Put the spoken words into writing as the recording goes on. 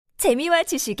재미와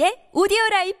지식의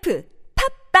오디오라이프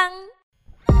팝빵.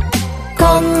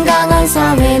 건강한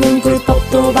사회는 불법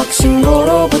도박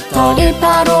신고로부터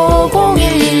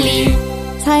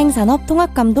 1850112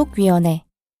 사행산업통합감독위원회.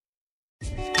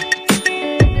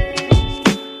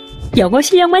 영어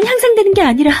실력만 향상되는 게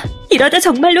아니라 이러다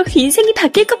정말로 인생이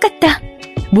바뀔 것 같다.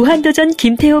 무한도전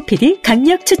김태호 PD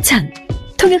강력 추천.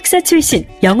 통역사 출신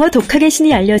영어 독학의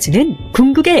신이 알려주는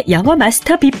궁극의 영어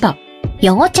마스터 비법.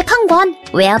 영어책 한 권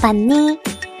외워봤니?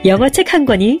 영어책 한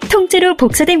권이 통째로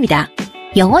복사됩니다.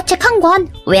 영어책 한 권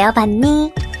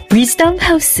외워봤니? 위즈덤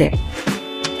하우스.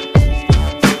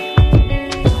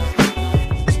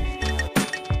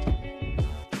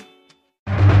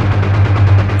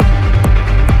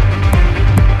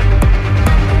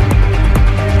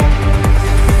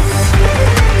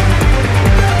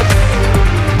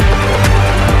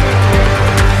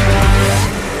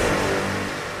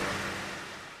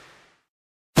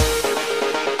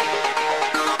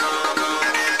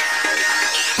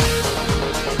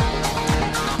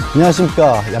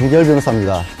 안녕하십니까, 양재열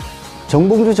변호사입니다.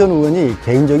 정봉주 전 의원이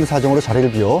개인적인 사정으로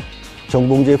자리를 비워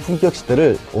정봉주의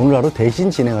품격시대를 오늘 하루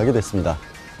대신 진행하게 됐습니다.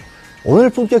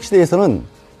 오늘 품격시대에서는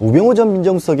우병우 전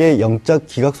민정수석의 영장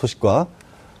기각 소식과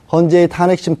헌재의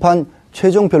탄핵심판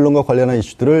최종 변론과 관련한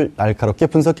이슈들을 날카롭게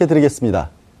분석해드리겠습니다.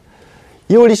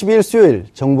 2월 22일 수요일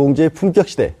정봉주의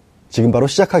품격시대, 지금 바로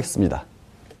시작하겠습니다.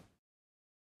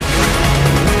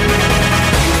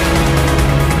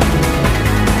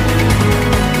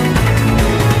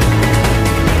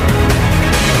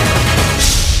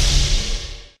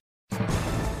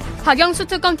 박영수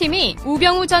특검팀이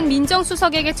우병우 전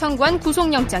민정수석에게 청구한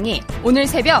구속영장이 오늘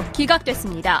새벽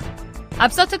기각됐습니다.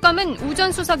 앞서 특검은 우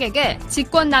전 수석에게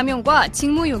직권남용과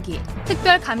직무유기,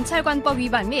 특별감찰관법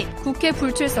위반 및 국회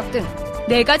불출석 등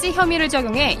 4가지 혐의를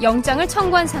적용해 영장을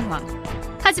청구한 상황.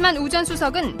 하지만 우 전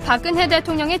수석은 박근혜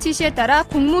대통령의 지시에 따라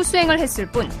공무수행을 했을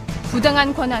뿐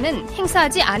부당한 권한은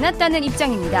행사하지 않았다는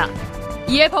입장입니다.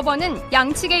 이에 법원은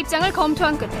양측의 입장을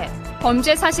검토한 끝에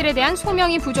범죄 사실에 대한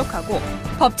소명이 부족하고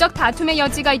법적 다툼의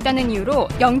여지가 있다는 이유로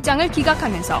영장을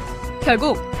기각하면서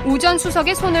결국 우 전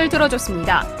수석의 손을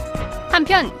들어줬습니다.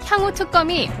 한편 향후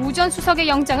특검이 우 전 수석의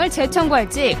영장을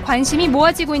재청구할지 관심이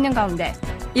모아지고 있는 가운데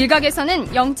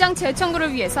일각에서는 영장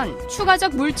재청구를 위해선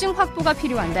추가적 물증 확보가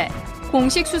필요한데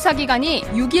공식 수사기간이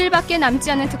 6일밖에 남지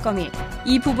않은 특검이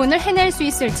이 부분을 해낼 수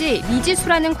있을지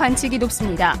미지수라는 관측이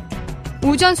높습니다.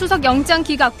 우 전 수석 영장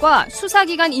기각과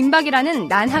수사기간 임박이라는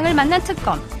난항을 만난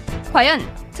특검. 과연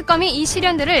특검이 이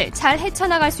시련들을 잘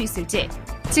헤쳐나갈 수 있을지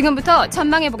지금부터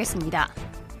전망해보겠습니다.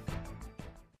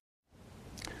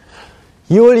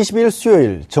 2월 20일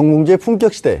수요일 정봉주의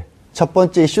품격시대 첫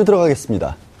번째 이슈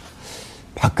들어가겠습니다.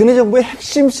 박근혜 정부의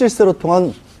핵심 실세로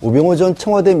통한 우병우 전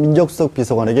청와대 민정수석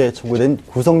비서관에게 청구된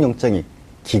구속영장이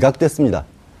기각됐습니다.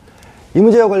 이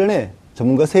문제와 관련해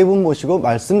전문가 세 분 모시고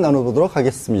말씀 나눠보도록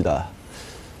하겠습니다.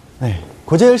 네,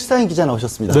 고재열 시사인 기자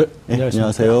나오셨습니다. 네,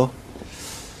 안녕하세요.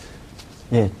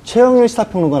 예, 최영일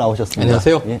시사평론가 나오셨습니다.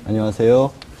 안녕하세요. 예,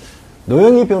 안녕하세요.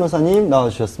 노영희 변호사님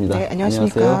나와주셨습니다. 네,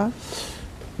 안녕하십니까. 안녕하세요.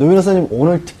 노 변호사님,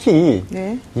 오늘 특히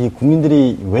이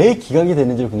국민들이 왜 기각이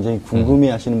되는지를 굉장히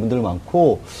궁금해하시는 분들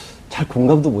많고 잘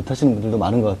공감도 못하시는 분들도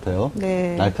많은 것 같아요.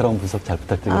 네. 날카로운 분석 잘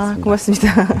부탁드리겠습니다.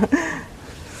 고맙습니다.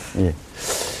 예.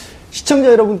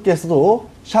 시청자 여러분께서도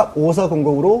샵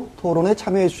 5400으로 토론에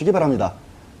참여해 주시기 바랍니다.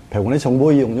 100원의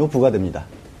정보 이용료 부과됩니다.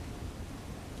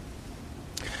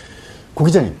 고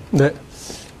기자님. 네.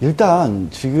 일단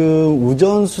지금 우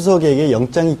전 수석에게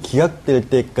영장이 기각될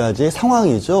때까지의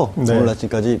상황이죠. 네. 오늘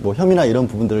아침까지 뭐 혐의나 이런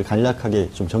부분들을 간략하게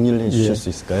좀 정리를 해 주실 수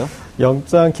있을까요?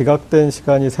 영장 기각된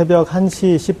시간이 새벽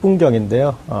 1시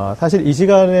 10분경인데요. 사실 이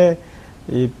시간에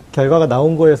이 결과가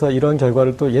나온 거에서 이런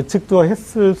결과를 또 예측도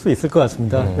했을 수 있을 것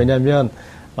같습니다. 왜냐하면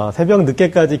새벽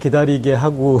늦게까지 기다리게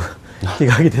하고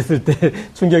기각이 됐을 때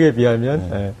충격에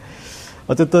비하면 예.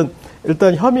 어쨌든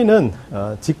일단 혐의는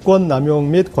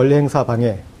직권남용 및 권리행사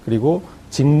방해, 그리고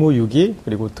직무유기,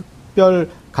 그리고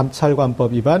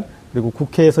특별감찰관법 위반, 그리고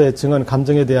국회에서의 증언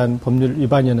감정에 대한 법률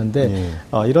위반이었는데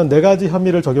이런 4가지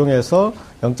혐의를 적용해서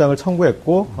영장을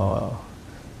청구했고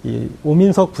이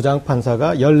오민석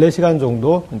부장판사가 14시간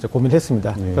정도 이제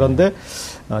고민했습니다. 그런데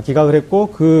기각을 했고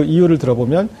그 이유를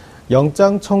들어보면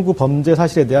영장 청구 범죄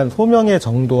사실에 대한 소명의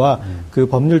정도와 그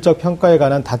법률적 평가에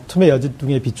관한 다툼의 여지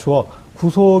등에 비추어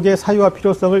구속의 사유와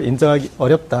필요성을 인정하기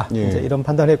어렵다. 이제 이런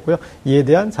판단을 했고요. 이에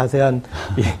대한 자세한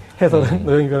해설은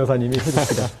노영희 변호사님이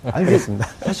해주시다. 알겠습니다.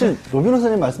 사실 노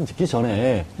변호사님 말씀 듣기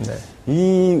전에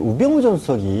이 우병우 전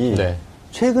수석이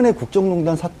최근에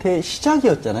국정농단 사태의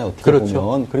시작이었잖아요. 어떻게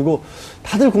보면. 그리고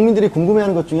다들 국민들이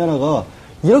궁금해하는 것 중에 하나가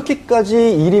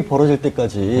이렇게까지 일이 벌어질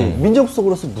때까지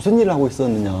민정수석으로서 무슨 일을 하고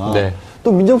있었느냐. 네.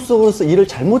 또 민정수석으로서 일을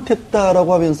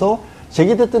잘못했다라고 하면서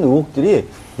제기됐던 의혹들이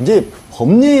이제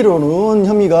법리로는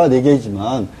혐의가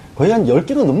 4개이지만 거의 한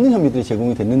 10개가 넘는 혐의들이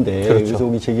제공이 됐는데, 그렇죠.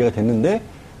 의혹이 제기가 됐는데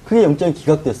그게 영장이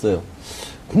기각됐어요.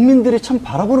 국민들이 참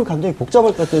바라보는 감정이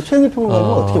복잡할 것 같아요. 최영일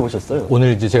평론가님은 어떻게 보셨어요?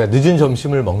 오늘 이제 제가 늦은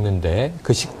점심을 먹는데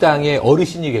그 식당에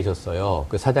어르신이 계셨어요.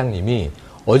 그 사장님이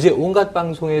어제 온갖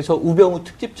방송에서 우병우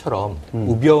특집처럼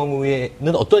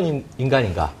우병우는 어떤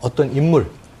인간인가, 어떤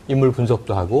인물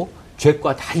분석도 하고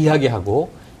죄과 다 이야기하고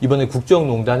이번에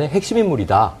국정농단의 핵심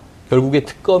인물이다. 결국에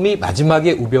특검이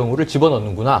마지막에 우병우를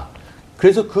집어넣는구나.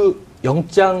 그래서 그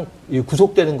영장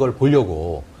구속되는 걸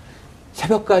보려고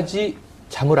새벽까지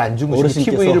잠을 안 주무시고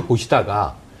TV를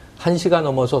보시다가 1시가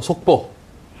넘어서 속보,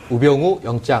 우병우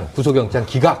영장, 구속영장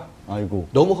기각. 아이고.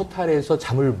 너무 허탈해서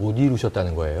잠을 못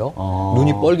이루셨다는 거예요.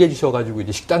 눈이 뻘개지셔가지고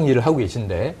이제 식당 일을 하고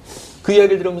계신데 그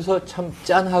이야기를 들으면서 참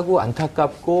짠하고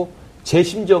안타깝고 제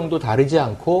심정도 다르지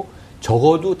않고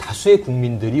적어도 다수의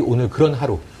국민들이 오늘 그런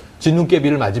하루,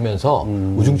 진눈깨비를 맞으면서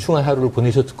우중충한 하루를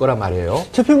보내셨을 거란 말이에요.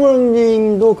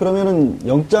 최평원님도 그러면은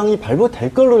영장이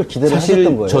발부될 걸로 기대를 하셨던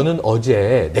거예요? 사실 저는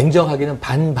어제 냉정하게는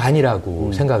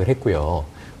반반이라고 생각을 했고요.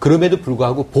 그럼에도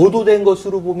불구하고 보도된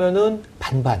것으로 보면은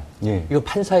반반. 예. 이거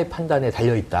판사의 판단에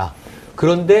달려있다.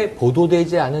 그런데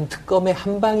보도되지 않은 특검에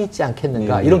한 방 있지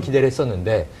않겠는가 이런 기대를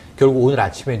했었는데 결국 오늘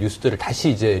아침에 뉴스들을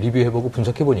다시 이제 리뷰해보고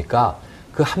분석해보니까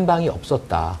그 한 방이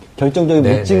없었다. 결정적인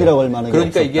묵직이라고 할 만한 게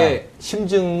그러니까 없었다. 이게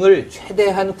심증을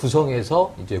최대한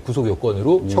구성해서 이제 구속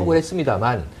요건으로 청구를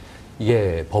했습니다만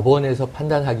이게 법원에서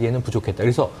판단하기에는 부족했다.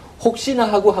 그래서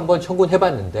혹시나 하고 한번 청구는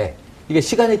해봤는데 이게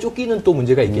시간에 쫓기는 또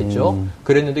문제가 있겠죠.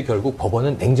 그랬는데 결국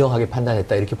법원은 냉정하게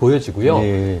판단했다 이렇게 보여지고요.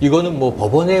 네. 이거는 뭐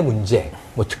법원의 문제,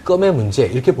 뭐 특검의 문제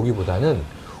이렇게 보기보다는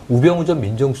우병우 전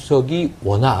민정수석이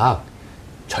워낙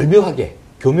절묘하게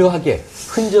교묘하게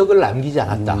흔적을 남기지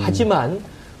않았다. 하지만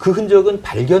그 흔적은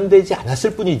발견되지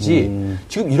않았을 뿐이지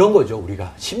지금 이런 거죠.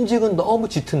 우리가 심증은 너무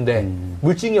짙은데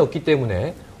물증이 없기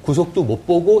때문에 구속도 못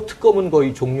보고 특검은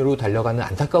거의 종료로 달려가는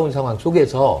안타까운 상황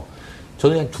속에서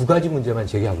저는 그냥 두 가지 문제만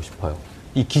제기하고 싶어요.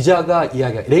 이 기자가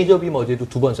레이저빔 어제도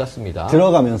 2번 쐈습니다.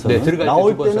 들어가면서는? 네, 들어갈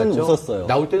나올 때 2번 때는 쐈죠. 웃었어요.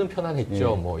 나올 때는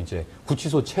편안했죠. 뭐 이제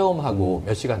구치소 체험하고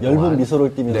몇 시간 동안 엷은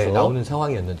미소를 띠면서 네, 나오는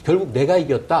상황이었는데 결국 내가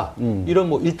이겼다. 이런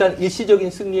뭐 일단 일시적인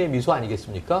승리의 미소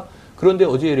아니겠습니까? 그런데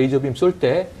어제 레이저빔 쏠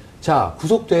때 자,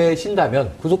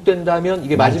 구속된다면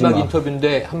이게 마지막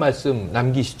인터뷰인데 한 말씀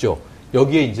남기시죠.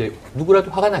 여기에 이제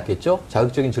누구라도 화가 났겠죠?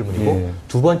 자극적인 질문이고. 예.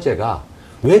 두 번째가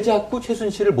왜 자꾸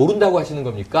최순실을 모른다고 하시는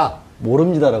겁니까?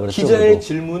 모릅니다라 그랬죠. 기자의 그래도.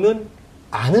 질문은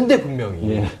아는데 분명히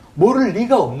예. 모를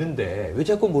리가 없는데 왜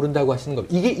자꾸 모른다고 하시는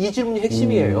겁니까? 이게 이 질문이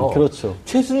핵심이에요. 그렇죠.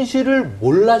 최순실을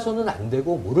몰라서는 안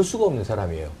되고 모를 수가 없는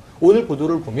사람이에요. 오늘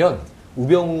보도를 보면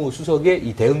우병우 수석의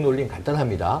이 대응 논리는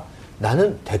간단합니다.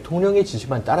 나는 대통령의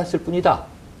지시만 따랐을 뿐이다.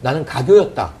 나는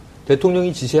가교였다.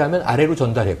 대통령이 지시하면 아래로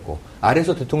전달했고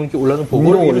아래에서 대통령께 올라오는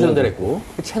보고를 위로 전달했고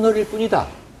채널일 뿐이다.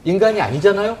 인간이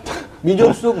아니잖아요?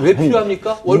 민정수석 왜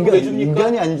필요합니까? 월급 왜 줍니까?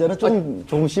 인간이 아니잖아. 좀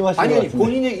심하신 것 아니, 같은데.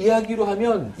 본인의 이야기로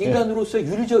하면 인간으로서의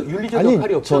윤리적 아니,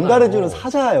 역할이 없잖아요. 전달해주는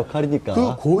사자 역할이니까.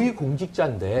 그 고위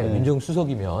공직자인데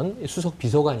민정수석이면 수석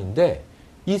비서관인데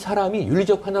이 사람이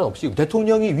윤리적 판단 없이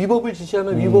대통령이 위법을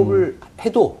지시하면 위법을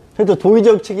해도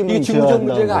도의적 책임을 이게 져야 지구적 한다는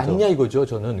문제가 거죠. 아니냐 이거죠.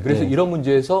 저는 그래서 네. 이런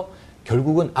문제에서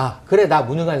결국은 그래 나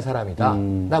무능한 사람이다.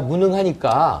 나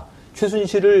무능하니까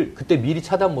최순실을 그때 미리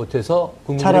차단 못해서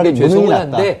차라리 국민에게 무능이 죄송은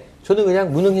낫다. 한데 저는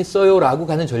그냥 무능했어요라고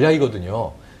가는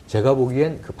전략이거든요. 제가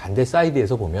보기엔 그 반대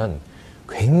사이드에서 보면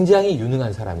굉장히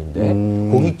유능한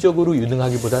사람인데 공익적으로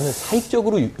유능하기보다는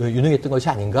사익적으로 유능했던 것이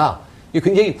아닌가. 이게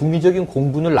굉장히 국민적인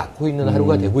공분을 낳고 있는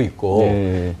하루가 되고 있고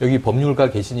네. 여기 법률가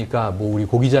계시니까 뭐 우리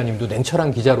고 기자님도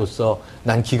냉철한 기자로서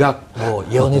난 기각 뭐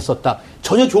예언했었다.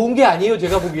 전혀 좋은 게 아니에요.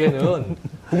 제가 보기에는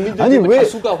국민들 아니, 왜-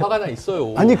 다수가 화가 나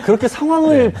있어요. 아니 그렇게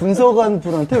상황을 네. 분석한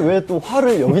분한테 왜 또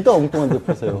화를 여기다 엉뚱한 데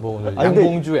푸세요? 뭐 오늘 아니, 근데-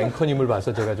 양봉주 앵커님을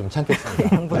봐서 제가 좀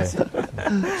참겠습니다. 네.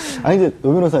 아니 근데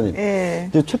노 변호사님, 예.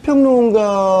 이제 최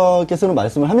평론가께서는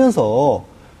말씀을 하면서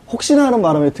혹시나 하는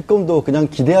바람에 특검도 그냥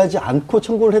기대하지 않고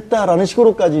청구를 했다라는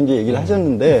식으로까지 이제 얘기를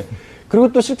하셨는데,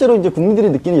 그리고 또 실제로 이제 국민들이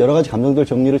느끼는 여러 가지 감정들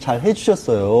정리를 잘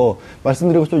해주셨어요.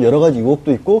 말씀드리고 싶은 여러 가지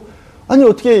유혹도 있고, 아니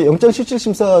어떻게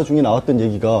영장실질심사 중에 나왔던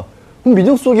얘기가 그럼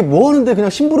민정수석이 뭐 하는데 그냥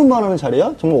심부름만 하는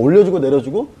자리야? 정말 올려주고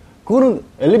내려주고 그거는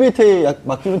엘리베이터에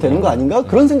맡기면 되는 거 아닌가?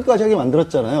 그런 생각까지 하게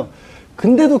만들었잖아요.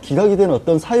 근데도 기각이 된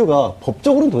어떤 사유가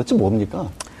법적으로는 도대체 뭡니까?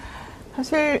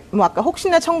 사실 뭐 아까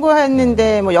혹시나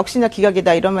청구했는데 뭐 역시나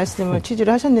기각이다 이런 말씀을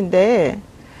취지를 하셨는데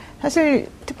사실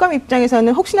특검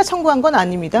입장에서는 혹시나 청구한 건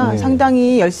아닙니다. 네.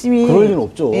 상당히 열심히 그럴 리는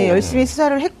없죠. 예, 열심히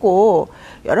수사를 했고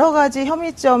여러 가지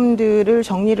혐의점들을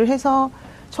정리를 해서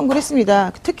청구를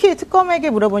했습니다. 특히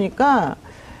특검에게 물어보니까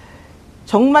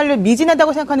정말로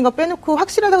미진하다고 생각하는 거 빼놓고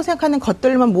확실하다고 생각하는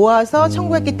것들만 모아서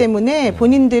청구했기 때문에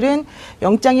본인들은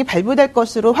영장이 발부될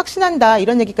것으로 확신한다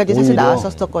이런 얘기까지 사실 오히려.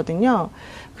 나왔었거든요.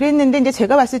 그랬는데 이제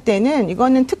제가 봤을 때는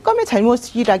이거는 특검의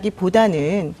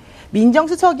잘못이라기보다는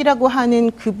민정수석이라고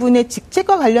하는 그분의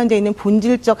직책과 관련되어 있는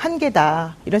본질적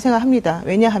한계다 이런 생각합니다.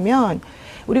 왜냐하면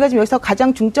우리가 지금 여기서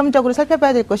가장 중점적으로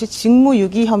살펴봐야 될 것이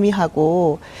직무유기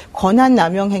혐의하고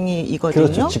권한남용 행위이거든요.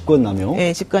 그렇죠. 직권남용.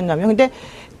 네, 직권남용. 근데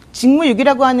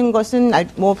직무유기라고 하는 것은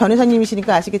뭐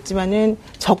변호사님이시니까 아시겠지만은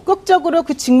적극적으로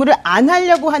그 직무를 안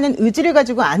하려고 하는 의지를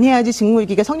가지고 안 해야지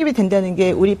직무유기가 성립이 된다는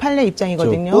게 우리 판례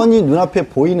입장이거든요. 뻔히 눈앞에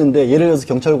보이는데 예를 들어서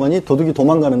경찰관이 도둑이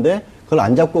도망가는데 그걸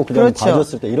안 잡고 그냥 그렇죠.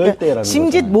 봐줬을 때 이럴 때라는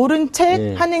짐짓 거잖아요. 모른 채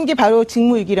예. 하는 게 바로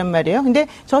직무유기란 말이에요. 근데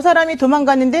저 사람이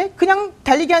도망갔는데 그냥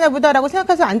달리기 하나 보다라고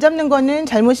생각해서 안 잡는 거는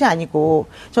잘못이 아니고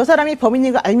저 사람이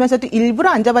범인인 걸 알면서도 일부러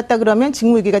안 잡았다 그러면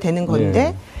직무유기가 되는 건데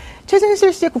예.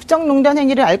 최순실 씨의 국정농단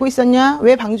행위를 알고 있었냐?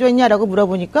 왜 방조했냐라고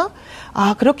물어보니까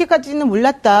아 그렇게까지는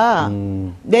몰랐다.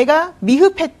 내가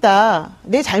미흡했다.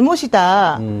 내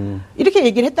잘못이다. 이렇게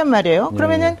얘기를 했단 말이에요.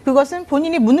 그러면은 그것은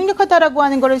본인이 무능력하다라고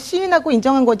하는 걸 시인하고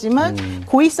인정한 거지만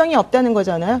고의성이 없다는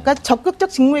거잖아요. 그러니까 적극적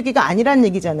직무유기가 아니라는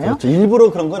얘기잖아요. 그렇죠. 일부러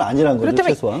그런 건 아니라는 거죠.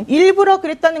 그렇다면 최소한. 일부러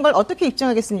그랬다는 걸 어떻게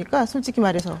입증하겠습니까? 솔직히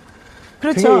말해서.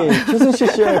 그렇죠. 그게 최순실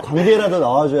씨와의 관계라도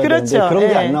나와줘야 그렇죠. 되는데 그런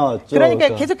게 예. 안 나왔죠.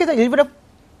 그러니까 계속해서 일부러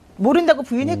모른다고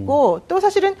부인했고 또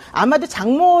사실은 아마도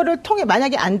장모를 통해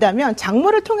만약에 안다면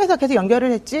장모를 통해서 계속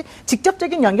연결을 했지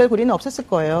직접적인 연결고리는 없었을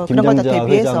거예요. 그런 거 다 김정자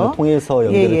대비해서 회장을 통해서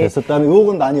연결이 됐었다는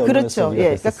의혹은 많이 그렇죠. 언론에서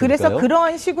그러니까 그래서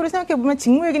그런 식으로 생각해 보면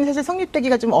직무유기는 사실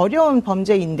성립되기가 좀 어려운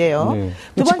범죄인데요. 네.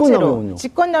 두 번째로 직권남용은요?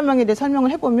 직권남용에 대해 설명을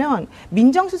해보면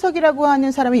민정수석이라고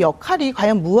하는 사람의 역할이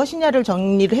과연 무엇이냐를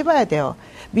정리를 해봐야 돼요.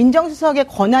 민정수석의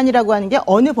권한이라고 하는 게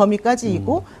어느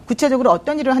범위까지이고 구체적으로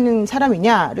어떤 일을 하는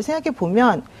사람이냐를 생각해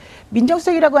보면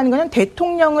민정수석이라고 하는 것은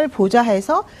대통령을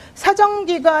보좌해서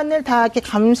사정기관을 다 이렇게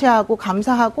감시하고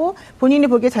감사하고 본인이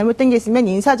보기에 잘못된 게 있으면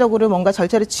인사적으로 뭔가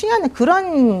절차를 취하는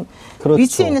그런 그렇죠.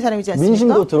 위치에 있는 사람이지 않습니까?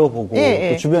 민심도 들어보고 예,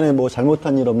 예. 그 주변에 뭐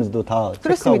잘못한 일 없는지도 다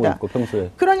그렇습니다. 체크하고 있고 평소에.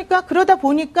 그러니까 그러다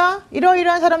보니까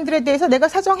이러이러한 사람들에 대해서 내가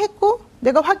사정했고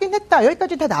내가 확인했다.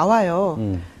 여기까지 다 나와요.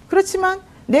 그렇지만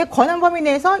내 권한 범위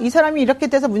내에서 이 사람이 이렇게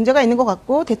돼서 문제가 있는 것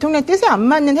같고 대통령 뜻에 안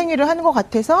맞는 행위를 하는 것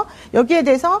같아서 여기에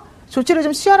대해서 조치를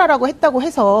좀 취하라라고 했다고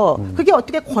해서 그게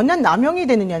어떻게 권한 남용이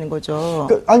되느냐는 거죠.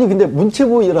 아니 근데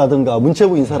문체부라든가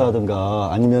문체부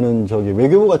인사라든가 아니면은 저기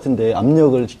외교부 같은데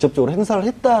압력을 직접적으로 행사를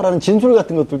했다라는 진술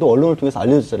같은 것들도 언론을 통해서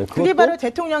알려졌잖아요. 그게 바로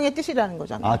대통령의 뜻이라는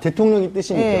거잖아요. 아 대통령의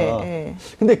뜻이니까. 예.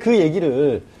 근데 그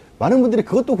얘기를 많은 분들이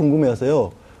그것도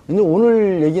궁금해하세요. 근데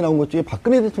오늘 얘기 나온 것 중에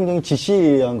박근혜 대통령이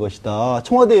지시한 것이다.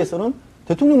 청와대에서는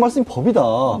대통령 말씀이 법이다.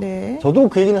 네. 저도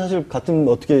그 얘기는 사실 같은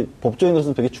어떻게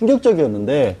법조인으로서 되게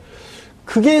충격적이었는데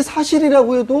그게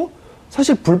사실이라고 해도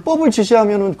사실 불법을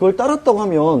지시하면은 그걸 따랐다고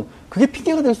하면 그게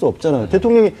핑계가 될 수 없잖아요.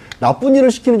 대통령이 나쁜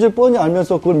일을 시키는 줄 뻔히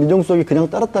알면서 그걸 민정수석이 그냥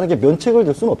따랐다는 게 면책을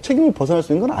될 수는 책임을 벗어날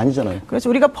수 있는 건 아니잖아요. 그래서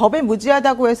우리가 법에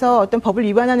무지하다고 해서 어떤 법을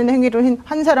위반하는 행위를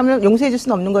한 사람을 용서해 줄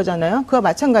수는 없는 거잖아요. 그와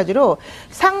마찬가지로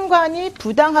상관이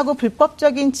부당하고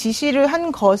불법적인 지시를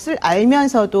한 것을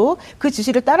알면서도 그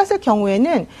지시를 따랐을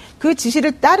경우에는 그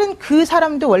지시를 따른 그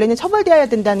사람도 원래는 처벌되어야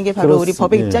된다는 게 바로 우리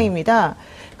법의 입장입니다.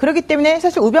 그렇기 때문에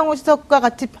사실 우병우 수석과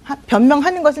같이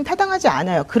변명하는 것은 타당하지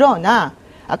않아요. 그러나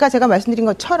아까 제가 말씀드린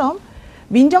것처럼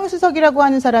민정수석이라고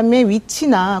하는 사람의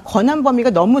위치나 권한 범위가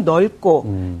너무 넓고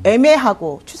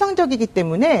애매하고 추상적이기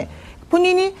때문에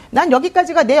본인이 난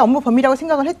여기까지가 내 업무 범위라고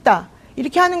생각을 했다.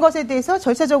 이렇게 하는 것에 대해서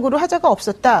절차적으로 하자가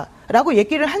없었다라고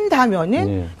얘기를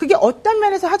한다면은 그게 어떤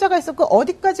면에서 하자가 있었고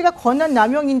어디까지가 권한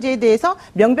남용인지에 대해서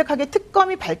명백하게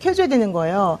특검이 밝혀줘야 되는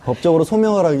거예요. 법적으로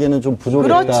소명을 하기에는 좀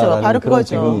부족했다라는 그렇죠. 바로 그런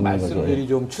그거죠. 부분이 있는 말씀들이 거죠.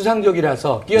 좀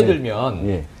추상적이라서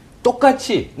끼어들면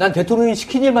똑같이 난 대통령이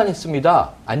시킨 일만 했습니다.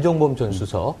 안종범 전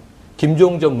수석,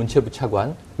 김종 전 문체부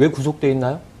차관 왜 구속돼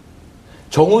있나요?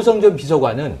 정호성 전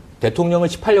비서관은 대통령을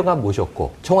 18년간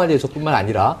모셨고 청와대에서뿐만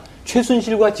아니라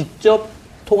최순실과 직접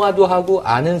통화도 하고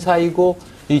아는 사이고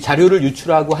이 자료를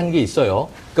유출하고 한 게 있어요.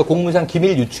 그러니까 공무상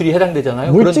기밀 유출이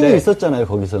해당되잖아요. 물증이 그런데 있었잖아요,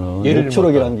 거기서는. 예를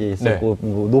녹취록이라는 게 있었고,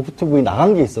 뭐 노트북이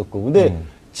나간 게 있었고. 근데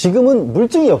지금은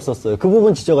물증이 없었어요. 그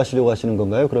부분 지적하시려고 하시는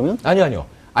건가요, 그러면? 아니요.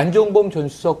 안종범 전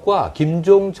수석과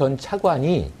김종 전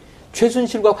차관이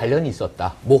최순실과 관련이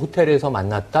있었다. 뭐 호텔에서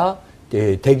만났다.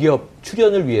 대기업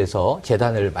출연을 위해서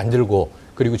재단을 만들고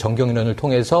그리고 정경련을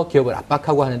통해서 기업을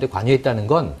압박하고 하는데 관여했다는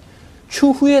건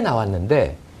추후에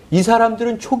나왔는데 이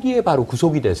사람들은 초기에 바로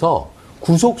구속이 돼서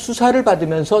구속 수사를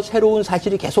받으면서 새로운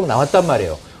사실이 계속 나왔단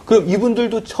말이에요. 그럼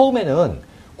이분들도 처음에는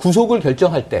구속을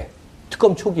결정할 때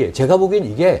특검 초기에 제가 보기엔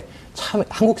이게 참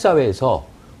한국 사회에서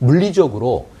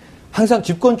물리적으로 항상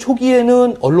집권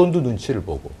초기에는 언론도 눈치를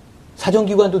보고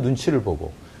사정기관도 눈치를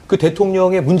보고 그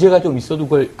대통령의 문제가 좀 있어도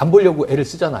그걸 안 보려고 애를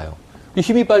쓰잖아요.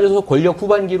 힘이 빠져서 권력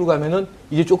후반기로 가면은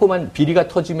이제 조그만 비리가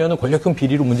터지면은 권력형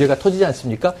비리로 문제가 터지지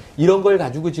않습니까? 이런 걸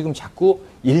가지고 지금 자꾸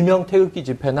일명 태극기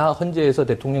집회나 헌재에서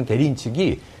대통령 대리인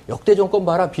측이 역대 정권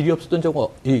봐라 비리 없었던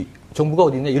이 정부가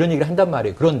어디 있냐 이런 얘기를 한단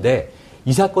말이에요. 그런데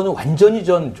이 사건은 완전히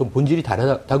좀 본질이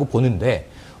다르다고 보는데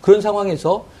그런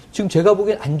상황에서 지금 제가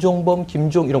보기엔 안종범,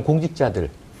 김종 이런 공직자들,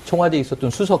 청와대에 있었던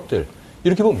수석들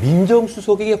이렇게 보면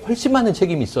민정수석에게 훨씬 많은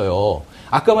책임이 있어요.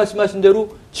 아까 말씀하신 대로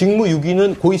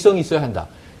직무유기는 고의성이 있어야 한다.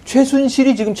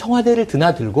 최순실이 지금 청와대를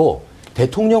드나들고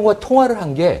대통령과 통화를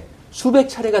한 게 수백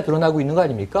차례가 드러나고 있는 거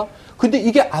아닙니까? 근데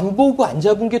이게 안 보고 안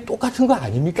잡은 게 똑같은 거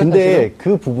아닙니까? 근데 사실은?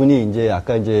 그 부분이 이제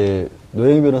아까 이제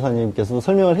노영희 변호사님께서도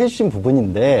설명을 해주신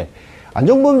부분인데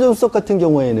안종범 전 수석 같은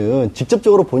경우에는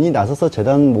직접적으로 본인이 나서서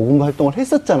재단 모금 활동을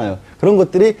했었잖아요. 그런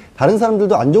것들이 다른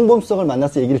사람들도 안종범 수석을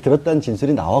만나서 얘기를 들었다는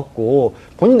진술이 나왔고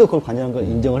본인도 그걸 관여한 걸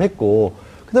인정을 했고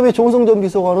그다음에 정호성 전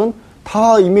비서관은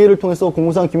다 이메일을 통해서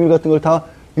공무상 기밀 같은 걸 다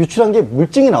유출한 게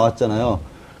물증이 나왔잖아요.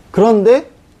 그런데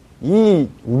이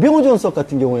우병우 전 수석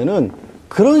같은 경우에는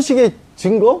그런 식의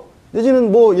증거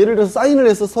내지는 뭐 예를 들어서 사인을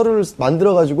해서 서류를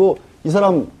만들어가지고 이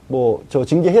사람 뭐 저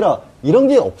징계해라 이런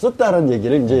게 없었다는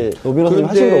얘기를 이제 노 변호사님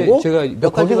하신 거고 제가 몇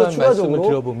거기서 가지만 추가적으로 말씀을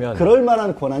들어보면 그럴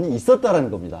만한 권한이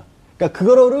있었다라는 겁니다. 그러니까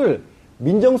그거를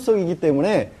민정수석이기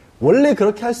때문에 원래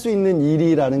그렇게 할 수 있는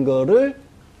일이라는 거를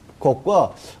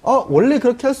것과 원래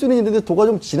그렇게 할 수 있는 일인데 도가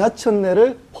좀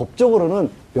지나쳤네를 법적으로는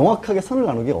명확하게 선을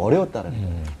나누기 어려웠다는 거예요.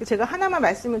 제가 하나만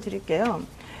말씀을 드릴게요.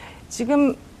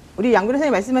 지금 우리 양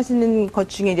변호사님 말씀하시는 것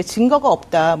중에 이제 증거가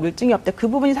없다, 물증이 없다, 그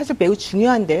부분이 사실 매우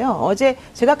중요한데요. 어제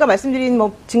제가 아까 말씀드린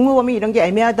뭐 직무범위 이런 게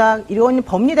애매하다, 이런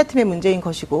법리 다툼의 문제인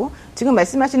것이고, 지금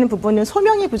말씀하시는 부분은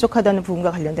소명이 부족하다는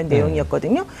부분과 관련된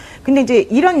내용이었거든요. 근데 이제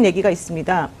이런 얘기가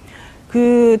있습니다.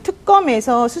 그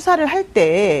특검에서 수사를 할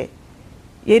때,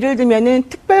 예를 들면은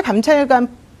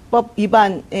특별감찰관법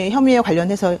위반의 혐의에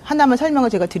관련해서 하나만 설명을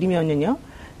제가 드리면은요.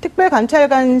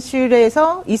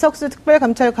 특별감찰관실에서 이석수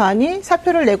특별감찰관이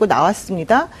사표를 내고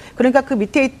나왔습니다. 그러니까 그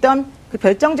밑에 있던 그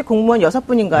별정직 공무원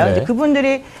 6분인가요? 네. 이제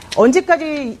그분들이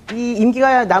언제까지 이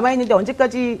임기가 남아있는데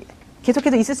언제까지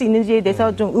계속해서 있을 수 있는지에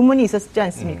대해서 좀 의문이 있었지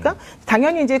않습니까?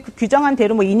 당연히 이제 그 규정한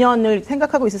대로 뭐 2년을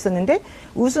생각하고 있었었는데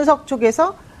우수석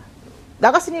쪽에서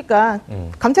나갔으니까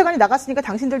감찰관이 나갔으니까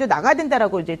당신들도 나가야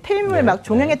된다라고 이제 퇴임을 막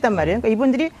종용했단 말이에요. 그러니까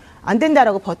이분들이 안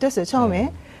된다라고 버텼어요,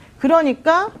 처음에.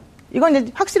 그러니까 이건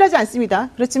이제 확실하지 않습니다.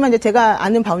 그렇지만 이제 제가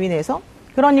아는 범위 내에서.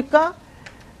 그러니까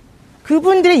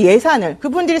그분들의 예산을,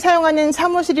 그분들이 사용하는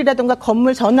사무실이라든가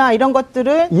건물 전화 이런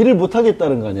것들을 일을 못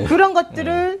하겠다는 거 아니에요? 그런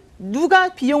것들을 누가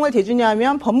비용을 대주냐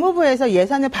하면 법무부에서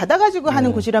예산을 받아가지고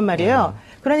하는 곳이란 말이에요.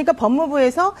 그러니까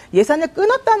법무부에서 예산을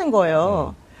끊었다는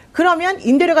거예요. 그러면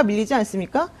임대료가 밀리지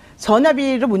않습니까?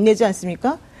 전화비를 못 내지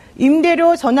않습니까?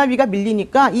 임대료 전화비가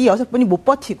밀리니까 이 6분이 못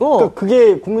버티고. 그러니까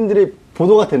그게 국민들이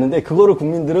보도가 되는데 그거를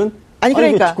국민들은 아니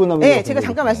그러니까 네, 제가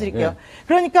잠깐 말씀드릴게요.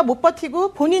 그러니까 못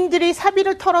버티고 본인들이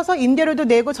사비를 털어서 임대료도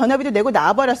내고 전화비도 내고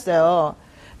나와버렸어요.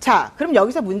 자, 그럼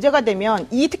여기서 문제가 되면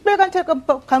이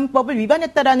특별감찰관법을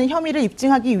위반했다라는 혐의를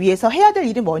입증하기 위해서 해야 될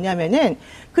일이 뭐냐면은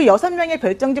그 6명의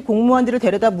별정직 공무원들을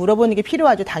데려다 물어보는 게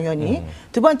필요하죠, 당연히.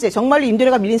 두 번째, 정말로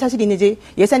임대료가 밀린 사실이 있는지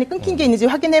예산이 끊긴 게 있는지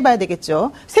확인해 봐야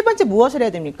되겠죠. 세 번째, 무엇을 해야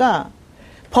됩니까?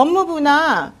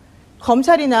 법무부나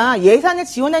검찰이나 예산을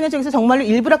지원하는 쪽에서 정말로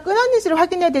일부러 끊었는지를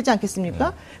확인해야 되지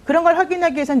않겠습니까? 그런 걸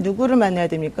확인하기 위해서는 누구를 만나야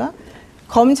됩니까?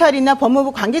 검찰이나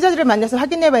법무부 관계자들을 만나서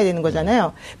확인해 봐야 되는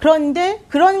거잖아요. 그런데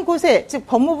그런 곳에, 즉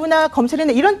법무부나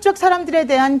검찰이나 이런 쪽 사람들에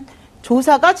대한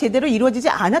조사가 제대로 이루어지지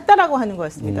않았다라고 하는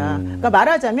거였습니다. 그러니까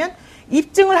말하자면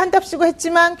입증을 한답시고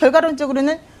했지만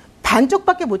결과론적으로는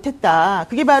반쪽밖에 못했다.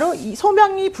 그게 바로 이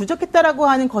소명이 부족했다라고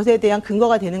하는 것에 대한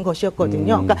근거가 되는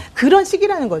것이었거든요. 그러니까 그런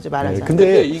식이라는 거죠, 말하자면. 네,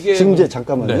 근데 이게 지금 이제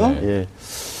잠깐만요. 예.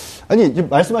 아니 이제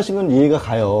말씀하신 건 이해가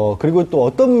가요. 그리고 또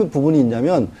어떤 부분이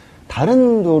있냐면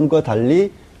다른 분과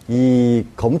달리 이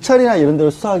검찰이나 이런 데를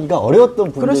수사하기가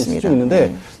어려웠던 부분이 있을 수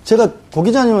있는데 제가 고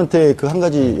기자님한테 그 한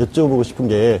가지 여쭤보고 싶은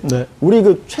게 우리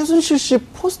그 최순실 씨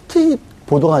포스트잇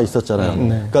보도가 있었잖아요.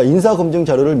 그러니까 인사검증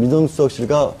자료를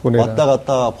민정수석실과 왔다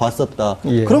갔다 봤었다.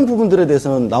 그런 부분들에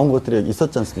대해서는 나온 것들이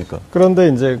있었지 않습니까? 그런데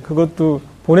이제 그것도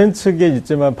보낸 측에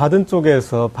있지만 받은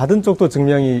쪽도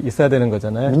증명이 있어야 되는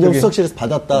거잖아요. 민정수석실에서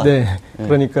받았다. 네.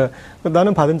 그러니까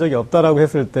나는 받은 적이 없다라고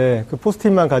했을 때 그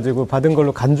포스트잇만 가지고 받은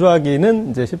걸로 간주하기는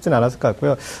이제 쉽진 않았을 것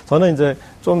같고요. 저는 이제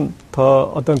좀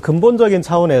더 어떤 근본적인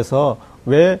차원에서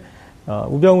왜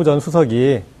우병우 전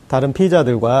수석이 다른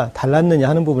피의자들과 달랐느냐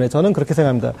하는 부분에 저는 그렇게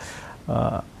생각합니다.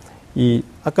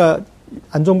 아까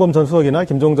안종범 전 수석이나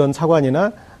김종 전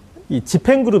차관이나 이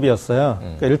집행그룹이었어요.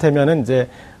 그러니까 이를테면은 이제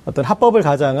어떤 합법을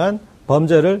가장한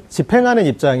범죄를 집행하는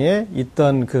입장에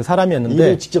있던 그 사람이었는데.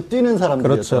 일을 직접 뛰는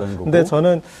사람들이었다는 그렇죠. 거고. 근데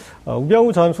저는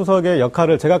우병우 전 수석의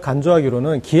역할을 제가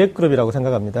간주하기로는 기획그룹이라고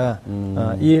생각합니다.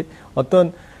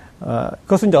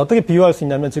 그것은 이제 어떻게 비유할 수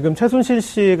있냐면 지금 최순실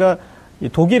씨가 이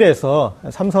독일에서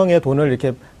삼성의 돈을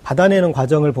이렇게 받아내는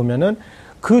과정을 보면은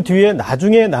그 뒤에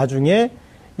나중에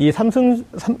이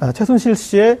최순실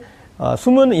씨의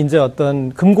숨은 이제 어떤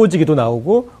금고지기도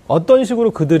나오고 어떤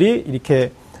식으로 그들이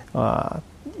이렇게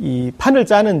이 판을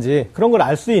짜는지 그런 걸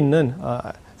알 수 있는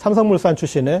삼성물산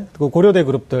출신의 그 고려대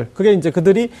그룹들, 그게 이제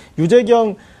그들이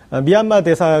유재경 미얀마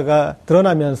대사가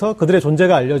드러나면서 그들의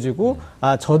존재가 알려지고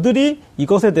저들이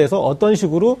이것에 대해서 어떤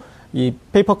식으로 이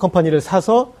페이퍼 컴퍼니를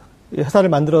사서 회사를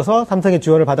만들어서 삼성의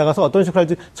지원을 받아가서 어떤 식으로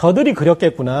할지 저들이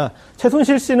그렸겠구나.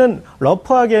 최순실 씨는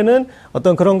러프하게는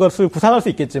어떤 그런 것을 구상할 수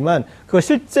있겠지만 그걸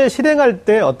실제 실행할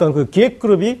때 어떤 그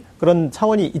기획그룹이 그런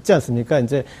차원이 있지 않습니까?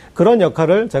 이제 그런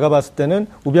역할을 제가 봤을 때는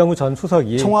우병우 전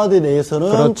수석이 청와대 내에서는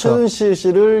그렇죠. 최순실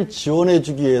씨를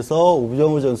지원해주기 위해서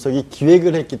우병우 전 수석이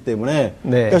기획을 했기 때문에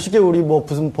그러니까 쉽게 우리 뭐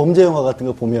무슨 범죄 영화 같은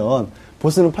거 보면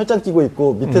보스는 팔짱 끼고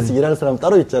있고 밑에서 일하는 사람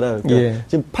따로 있잖아요. 그러니까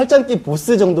지금 팔짱 끼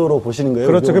보스 정도로 보시는 거예요.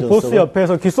 그렇죠. 그 보스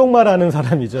옆에서 귓속말하는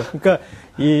사람이죠. 그러니까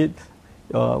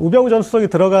우병우 전 수석이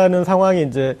들어가는 상황이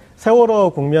이제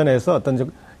세월호 국면에서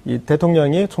어떤 이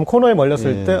대통령이 좀 코너에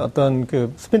몰렸을 때 어떤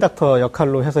그 스핀닥터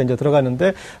역할로 해서 이제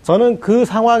들어가는데 저는 그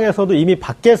상황에서도 이미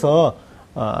밖에서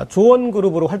조언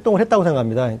그룹으로 활동을 했다고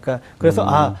생각합니다. 그러니까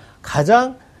그래서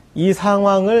가장 이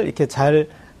상황을 이렇게 잘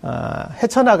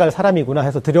헤쳐나갈 사람이구나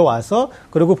해서 들여와서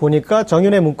그러고 보니까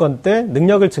정윤회 문건 때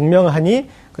능력을 증명하니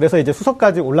그래서 이제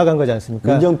수석까지 올라간 거지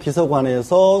않습니까?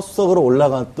 민정비서관에서 수석으로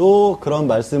올라간 또 그런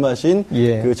말씀하신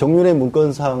그 정윤회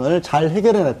문건 사항을 잘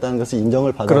해결해냈다는 것을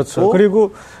인정을 받았고 그렇죠.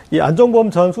 그리고 이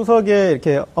안종범 전 수석의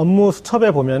이렇게 업무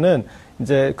수첩에 보면은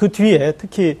이제 그 뒤에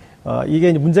특히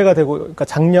이게 문제가 되고 그러니까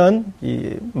작년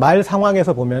이 말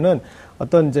상황에서 보면은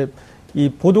어떤 이제 이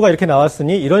보도가 이렇게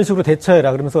나왔으니 이런 식으로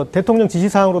대처해라 그러면서 대통령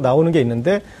지시사항으로 나오는 게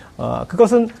있는데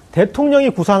그것은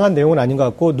대통령이 구상한 내용은 아닌 것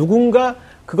같고 누군가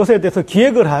그것에 대해서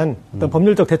기획을 한 어떤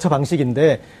법률적 대처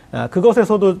방식인데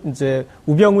그것에서도 이제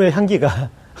우병우의 향기가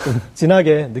좀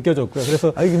진하게 느껴졌고요.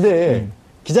 그래서 근데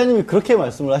기자님이 그렇게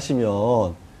말씀을 하시면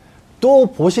또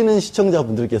보시는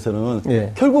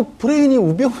시청자분들께서는 결국 브레인이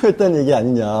우병우였다는 얘기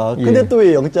아니냐. 근데 또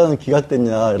왜 영장은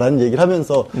기각됐냐라는 얘기를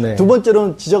하면서 두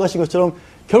번째로는 지적하신 것처럼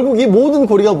결국 이 모든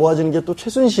고리가 모아지는 게 또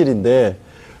최순실인데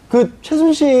그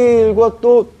최순실과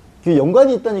또 그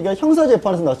연관이 있다는 얘기가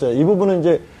형사재판에서 나왔어요. 이 부분은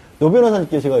이제 노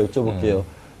변호사님께 제가 여쭤볼게요.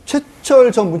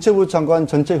 최철 전 문체부 장관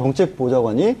전체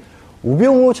정책보좌관이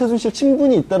우병우 최순실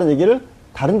친분이 있다는 얘기를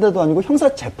다른 데도 아니고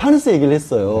형사재판에서 얘기를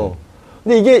했어요.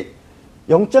 근데 이게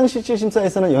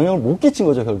영장실질심사에서는 영향을 못 끼친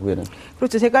거죠, 결국에는.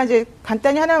 그렇죠. 제가 이제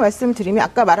간단히 하나 말씀드리면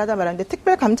아까 말했는데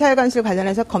특별감찰관실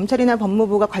관련해서 검찰이나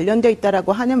법무부가 관련되어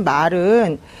있다라고 하는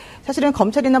말은 사실은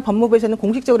검찰이나 법무부에서는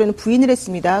공식적으로는 부인을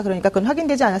했습니다. 그러니까 그건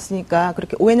확인되지 않았으니까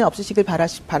그렇게 오해는 없으시길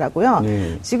바라고요.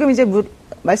 지금 이제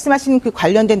말씀하신 그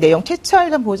관련된 내용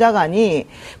최철 전 보좌관이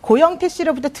고영태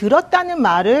씨로부터 들었다는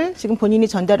말을 지금 본인이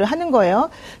전달을 하는 거예요.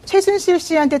 최순실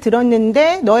씨한테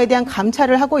들었는데 너에 대한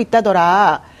감찰을 하고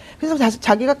있다더라. 그래서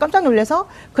자기가 깜짝 놀라서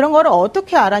그런 거를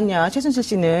어떻게 알았냐, 최순실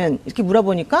씨는. 이렇게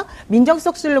물어보니까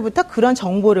민정수석실로부터 그런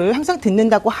정보를 항상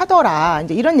듣는다고 하더라.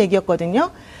 이제 이런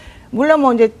얘기였거든요. 물론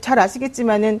뭐 이제 잘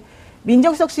아시겠지만은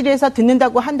민정수석실에서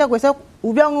듣는다고 한다고 해서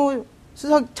우병우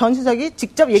전 수석이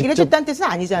직접 얘기를 해줬다는 뜻은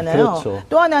아니잖아요. 그렇죠.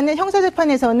 또 하나는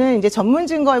형사재판에서는 이제 전문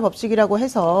증거의 법칙이라고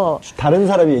해서 다른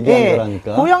사람이 얘기한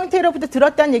거라니까. 고영태로부터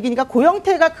들었다는 얘기니까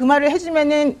고영태가 그 말을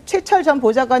해주면은 최철 전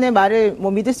보좌관의 말을 뭐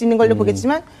믿을 수 있는 걸로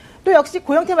보겠지만 또 역시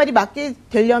고영태 말이 맞게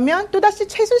되려면 또다시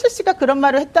최순실 씨가 그런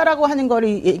말을 했다라고 하는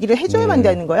거를 얘기를 해줘야만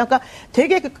되는 거예요. 그러니까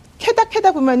되게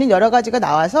캐다 보면은 여러 가지가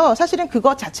나와서 사실은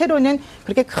그거 자체로는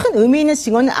그렇게 큰 의미 있는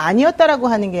증언은 아니었다라고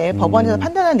하는 게 법원에서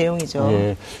판단한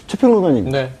내용이죠.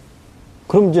 최평론가님.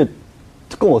 그럼 이제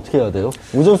특검 어떻게 해야 돼요?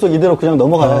 우전수석 이대로 그냥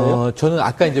넘어가야 돼요? 저는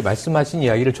아까 이제 말씀하신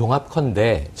이야기를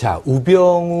종합컨대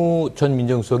우병우 전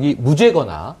민정수석이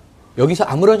무죄거나 여기서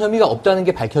아무런 혐의가 없다는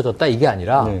게 밝혀졌다 이게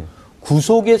아니라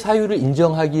구속의 사유를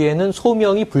인정하기에는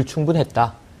소명이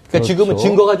불충분했다. 그러니까 지금은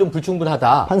증거가 좀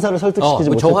불충분하다. 판사를 설득시키지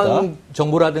못했다. 정황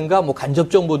정보라든가 뭐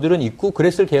간접 정보들은 있고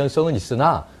그랬을 개연성은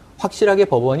있으나 확실하게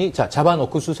법원이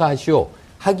잡아놓고 수사하시오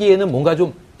하기에는 뭔가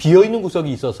좀 비어있는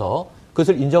구석이 있어서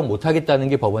그것을 인정 못하겠다는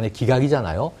게 법원의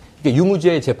기각이잖아요. 이게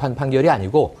유무죄 재판 판결이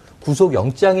아니고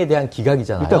구속영장에 대한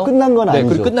기각이잖아요. 그러니까 끝난 건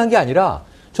아니죠. 끝난 게 아니라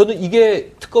저는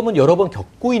이게 특검은 여러 번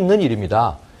겪고 있는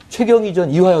일입니다. 최경희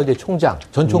전 이화여대 총장,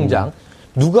 전 총장.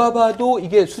 누가 봐도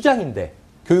이게 수장인데,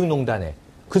 교육농단에.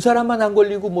 그 사람만 안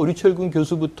걸리고 뭐 류철근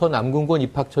교수부터 남궁건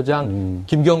입학처장,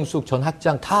 김경숙 전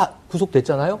학장 다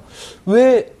구속됐잖아요.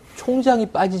 왜 총장이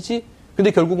빠지지?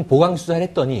 근데 결국은 보강수사를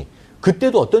했더니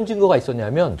그때도 어떤 증거가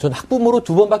있었냐면 전 학부모로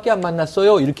 2번밖에 안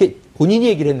만났어요. 이렇게 본인이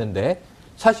얘기를 했는데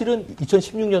사실은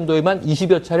 2016년도에만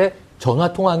 20여 차례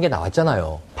전화 통화한 게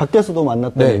나왔잖아요. 밖에서도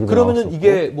만났다. 네, 그러면은 나왔었고.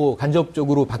 이게 뭐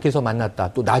간접적으로 밖에서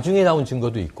만났다. 또 나중에 나온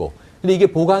증거도 있고. 근데 이게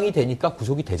보강이 되니까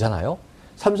구속이 되잖아요.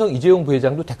 삼성 이재용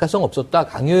부회장도 대가성 없었다.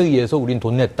 강요에 의해서 우린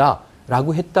돈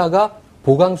냈다라고 했다가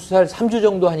보강 수사를 3주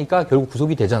정도 하니까 결국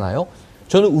구속이 되잖아요.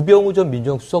 저는 우병우 전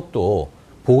민정수석도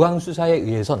보강 수사에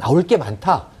의해서 나올 게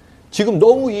많다. 지금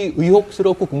너무 이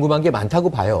의혹스럽고 궁금한 게 많다고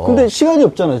봐요. 근데 시간이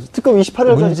없잖아요. 특검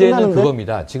 28일까지 문제는 끝나는데.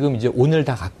 그겁니다. 지금 이제 오늘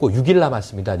다 갔고 6일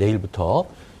남았습니다. 내일부터.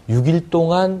 6일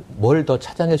동안 뭘 더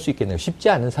찾아낼 수 있겠네요. 쉽지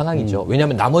않은 상황이죠.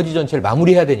 왜냐하면 나머지 전체를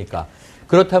마무리해야 되니까.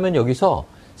 그렇다면 여기서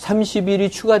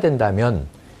 30일이 추가된다면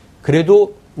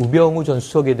그래도 우병우 전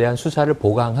수석에 대한 수사를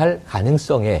보강할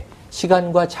가능성에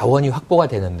시간과 자원이 확보가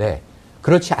되는데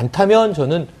그렇지 않다면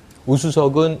저는 우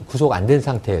수석은 구속 안 된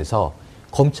상태에서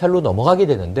검찰로 넘어가게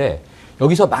되는데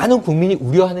여기서 많은 국민이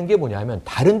우려하는 게 뭐냐면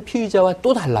다른 피의자와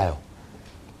또 달라요.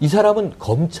 이 사람은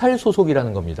검찰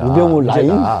소속이라는 겁니다. 우병우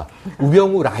라인?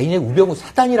 우병우 라인의 우병우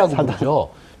사단이라고 부르죠.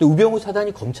 근데 우병우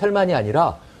사단이 검찰만이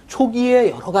아니라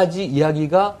초기에 여러 가지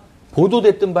이야기가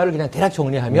보도됐던 바를 그냥 대략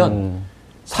정리하면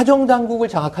사정당국을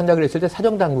장악한다 그랬을 때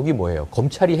사정당국이 뭐예요?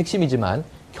 검찰이 핵심이지만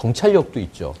경찰력도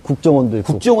있죠.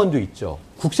 국정원도 있죠.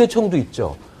 국세청도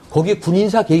있죠. 거기에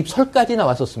군인사 개입설까지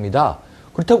나왔었습니다.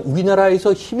 그렇다면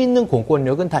우리나라에서 힘 있는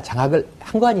공권력은 다 장악을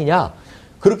한 거 아니냐?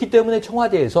 그렇기 때문에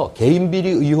청와대에서 개인비리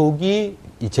의혹이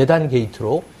이 재단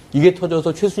게이트로 이게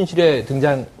터져서 최순실의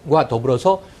등장과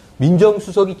더불어서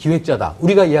민정수석이 기획자다.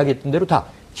 우리가 이야기했던 대로 다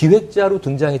기획자로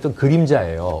등장했던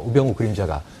그림자예요. 우병우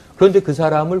그림자가. 그런데 그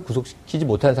사람을 구속시키지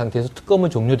못한 상태에서 특검은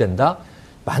종료된다.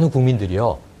 많은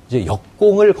국민들이요. 이제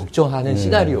역공을 걱정하는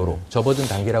시나리오로 접어든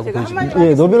단계라고 보여집니다.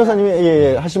 예, 노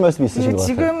변호사님이 하신 말씀 있으신 것 같아요.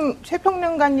 지금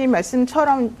최평론가님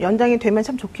말씀처럼 연장이 되면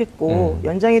참 좋겠고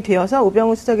연장이 되어서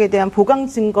우병우 수석에 대한 보강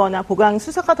증거나 보강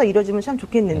수사가 더 이루어지면 참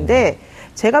좋겠는데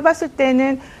제가 봤을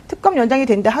때는 특검 연장이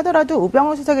된다 하더라도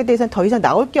우병우 수석에 대해서는 더 이상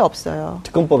나올 게 없어요.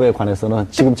 특검법에 관해서는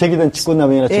지금 제기된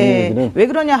직권남용이나 직무유기는 왜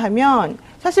그러냐 하면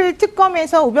사실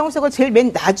특검에서 우병우 수석을 제일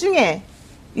맨 나중에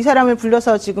이 사람을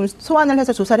불러서 지금 소환을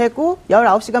해서 조사를 했고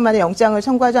 19시간 만에 영장을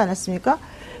청구하지 않았습니까?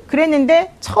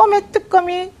 그랬는데 처음에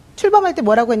특검이 출범할 때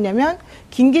뭐라고 했냐면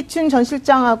김기춘 전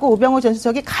실장하고 우병우 전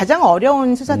수석이 가장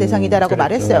어려운 수사 대상이다라고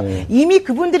말했어요. 이미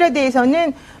그분들에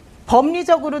대해서는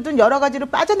법리적으로든 여러 가지로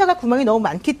빠져나갈 구멍이 너무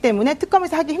많기 때문에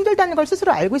특검에서 하기 힘들다는 걸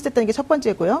스스로 알고 있었다는 게 첫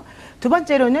번째고요. 두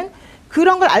번째로는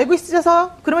그런 걸 알고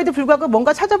있어서 그럼에도 불구하고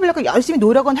뭔가 찾아보려고 열심히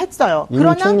노력은 했어요.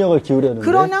 총력을 기울였는데.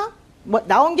 그러나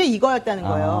나온 게 이거였다는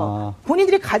거예요.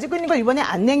 본인들이 가지고 있는 걸 이번에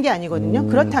안 낸 게 아니거든요.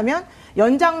 그렇다면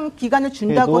연장 기간을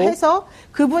준다고 해서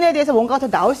그분에 대해서 뭔가가 더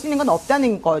나올 수 있는 건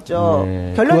없다는 거죠.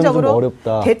 결론적으로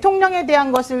대통령에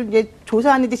대한 것을 이제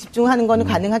조사하는 데 집중하는 건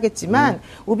가능하겠지만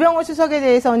우병우 수석에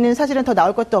대해서는 사실은 더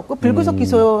나올 것도 없고 불구속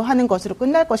기소하는 것으로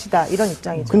끝날 것이다. 이런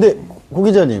입장이죠. 근데 고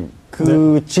기자님,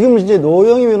 지금 이제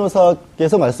노영희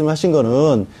변호사께서 말씀하신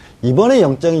거는 이번에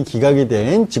영장이 기각이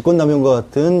된 직권남용과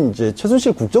같은 이제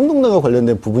최순실 국정농단과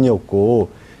관련된 부분이었고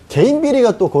개인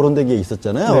비리가 또 거론된 게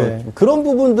있었잖아요. 네. 그런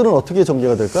부분들은 어떻게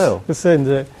전개가 될까요? 글쎄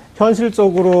이제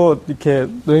현실적으로 이렇게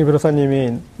노영희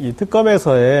변호사님이 이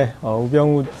특검에서의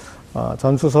우병우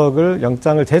전 수석을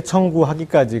영장을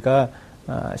재청구하기까지가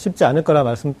쉽지 않을 거라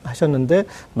말씀하셨는데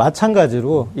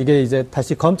마찬가지로 이게 이제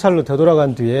다시 검찰로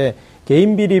되돌아간 뒤에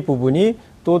개인 비리 부분이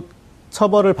또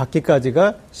처벌을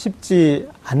받기까지가 쉽지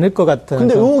않을 것 같은.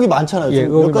 근데 의혹이 많잖아요. 예,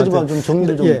 몇 가지만 좀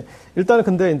정리를 좀. 예, 일단은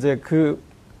근데 이제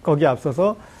거기에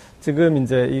앞서서 지금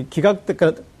이제 이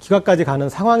기각까지 가는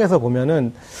상황에서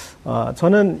보면은,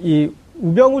 저는 이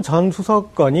우병우 전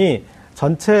수석 건이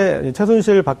전체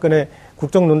최순실 박근혜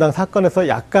국정농단 사건에서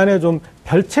약간의 좀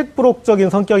별책부록적인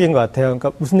성격인 것 같아요.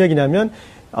 그러니까 무슨 얘기냐면,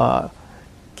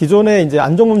 기존에 이제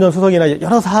안종범 전 수석이나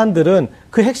여러 사안들은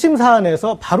그 핵심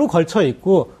사안에서 바로 걸쳐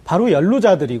있고 바로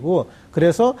연루자들이고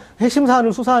그래서 핵심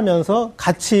사안을 수사하면서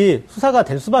같이 수사가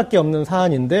될 수밖에 없는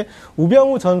사안인데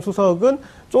우병우 전 수석은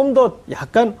좀 더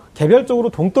약간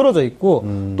개별적으로 동떨어져 있고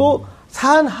또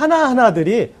사안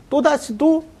하나하나들이 또다시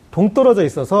또 동떨어져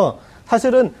있어서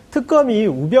사실은 특검이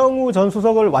우병우 전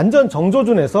수석을 완전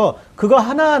정조준해서 그거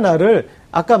하나하나를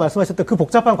아까 말씀하셨던 그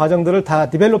복잡한 과정들을 다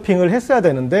디벨로핑을 했어야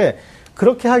되는데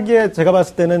그렇게 하기에 제가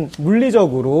봤을 때는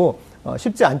물리적으로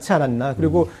쉽지 않지 않았나.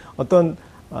 그리고 어떤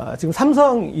지금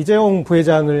삼성 이재용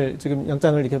부회장을 지금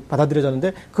영장을 이렇게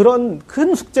받아들여졌는데 그런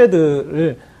큰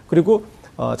숙제들을 그리고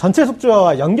전체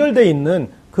숙제와 연결돼 있는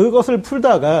그것을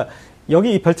풀다가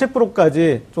여기 이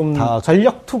별책부로까지 좀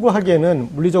전력 투구하기에는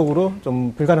물리적으로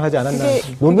좀 불가능하지 않았나.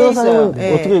 노 변호사님은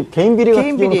어떻게 개인 비리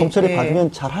같은 경우 검찰이 받으면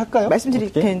잘 할까요?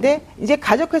 말씀드릴 텐데 이제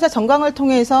가족회사 정강을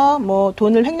통해서 뭐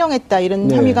돈을 횡령했다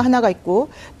이런 혐의가 하나가 있고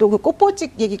또 그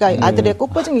꽃보직 얘기가 아들의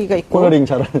꽃보직 얘기가 있고. 코너링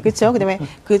잘하는. 그렇죠. 그다음에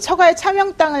그 처가의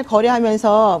차명 땅을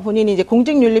거래하면서 본인이 이제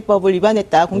공직윤리법을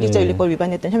위반했다, 공직자윤리법을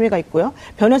위반했던 혐의가 있고요.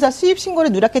 변호사 수입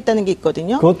신고를 누락했다는 게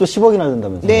있거든요. 그것도 10억이나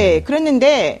된다면서요? 네,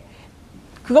 그랬는데.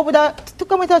 그거보다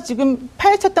특검에서 지금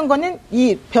파헤쳤던 거는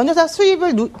이 변호사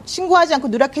수입을 신고하지 않고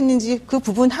누락했는지 그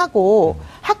부분하고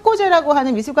학고제라고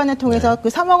하는 미술관을 통해서 그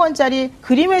 3억 원짜리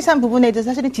그림을 산 부분에 대해서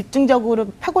사실은 집중적으로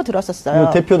파고들었었어요.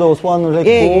 대표도 소환을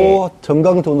했고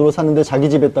정강 돈으로 샀는데 자기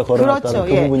집에다 걸어놨다는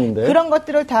그렇죠. 그 부분인데. 그런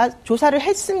것들을 다 조사를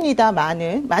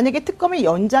했습니다만은 만약에 특검이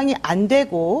연장이 안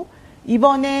되고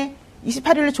이번에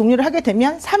 28일로 종료를 하게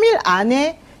되면 3일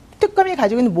안에 특검이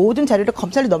가지고 있는 모든 자료를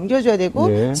검찰에 넘겨줘야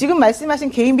되고 지금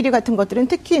말씀하신 개인 비리 같은 것들은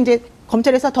특히 이제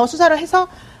검찰에서 더 수사를 해서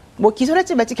뭐 기소를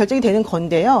할지 말지 결정이 되는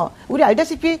건데요. 우리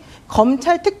알다시피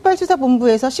검찰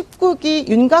특별수사본부에서 19기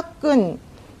윤곽근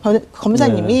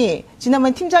검사님이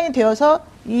지난번 팀장이 되어서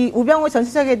이 우병우 전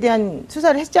수석에 대한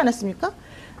수사를 했지 않았습니까?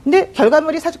 근데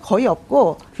결과물이 사실 거의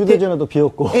없고 휴대전화도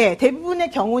비었고 대부분의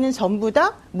경우는 전부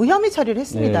다 무혐의 처리를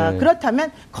했습니다.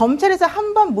 그렇다면 검찰에서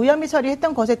한 번 무혐의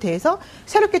처리했던 것에 대해서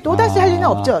새롭게 또다시 할 리는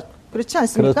없죠. 그렇지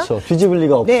않습니까? 그렇죠. 뒤집을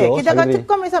리가 없죠. 네, 게다가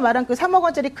특검에서 말한 그 3억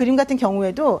원짜리 그림 같은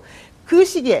경우에도 그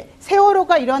시기에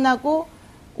세월호가 일어나고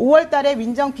 5월 달에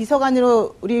민정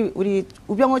비서관으로 우리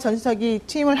우병우 전 수석이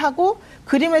취임을 하고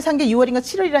그림을 산 게 6월인가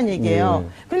 7월이라는 얘기예요.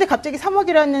 그런데 갑자기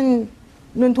 3억이라는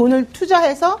돈을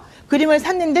투자해서 그림을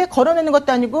샀는데 걸어내는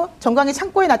것도 아니고 정강이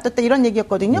창고에 놔뒀다 이런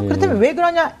얘기였거든요. 그렇다면 왜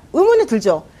그러냐 의문이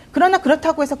들죠. 그러나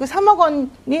그렇다고 해서 그 3억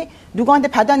원이 누구한테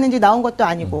받았는지 나온 것도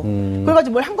아니고 그걸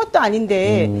가지고 뭘 한 것도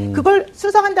아닌데 그걸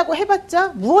수사한다고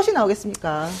해봤자 무엇이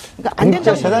나오겠습니까? 그러니까 안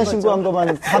된다고. 재단 신고한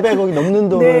것만 400억이 넘는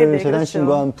돈을 재단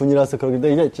신고한 분이라서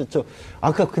그러는데 이게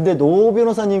아까 근데 노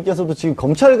변호사님께서도 지금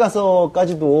검찰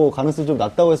가서까지도 가능성이 좀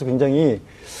낮다고 해서 굉장히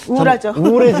우울하죠.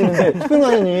 우울해지는데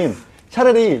특별관님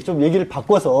차라리 좀 얘기를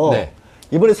바꿔서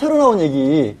이번에 새로 나온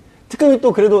얘기 특검이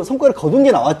또 그래도 성과를 거둔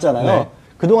게 나왔잖아요.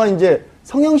 그동안 이제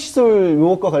성형시술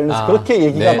의혹과 관련해서 그렇게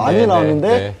얘기가 많이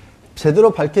나오는데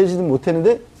제대로 밝혀지지는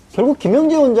못했는데 결국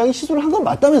김영재 원장이 시술을 한 건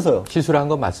맞다면서요? 시술을 한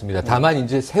건 맞습니다. 다만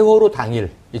이제 세월호 당일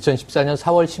 2014년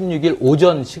 4월 16일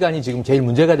오전 시간이 지금 제일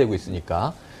문제가 되고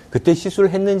있으니까 그때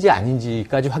시술을 했는지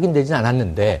아닌지까지 확인되진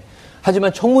않았는데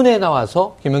하지만 청문회에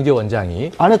나와서 김영재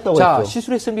원장이 안 했다고 했죠.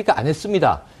 시술했습니까? 안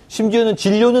했습니다. 심지어는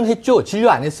진료는 했죠. 진료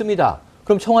안 했습니다.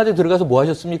 그럼 청와대 들어가서 뭐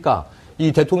하셨습니까?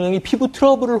 이 대통령이 피부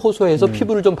트러블을 호소해서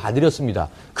피부를 좀 봐드렸습니다.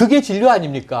 그게 진료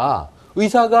아닙니까?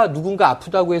 의사가 누군가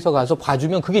아프다고 해서 가서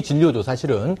봐주면 그게 진료죠,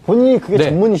 사실은. 본인이 그게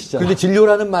전문이시잖아요. 그런데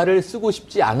진료라는 말을 쓰고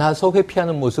싶지 않아서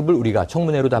회피하는 모습을 우리가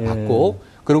청문회로 다 봤고,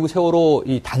 그리고 세월호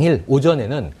이 당일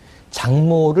오전에는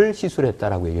장모를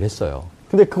시술했다라고 얘기를 했어요.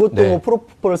 근데 그것도 뭐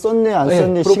프로포폴을 썼네 안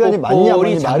썼네 시간이 많냐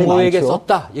말이 장모에게 많죠.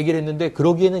 썼다 얘기를 했는데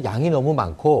그러기에는 양이 너무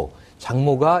많고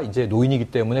장모가 이제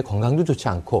노인이기 때문에 건강도 좋지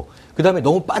않고 그다음에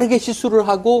너무 빠르게 시술을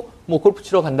하고 뭐 골프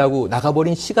치러 간다고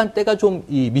나가버린 시간대가 좀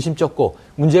미심쩍고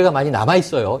문제가 많이 남아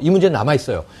있어요. 이 문제는 남아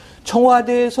있어요.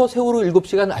 청와대에서 세월호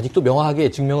 7시간 아직도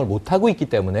명확하게 증명을 못하고 있기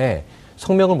때문에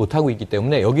성명을 못하고 있기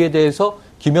때문에 여기에 대해서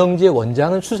김영재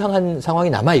원장은 수상한 상황이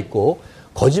남아 있고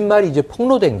거짓말이 이제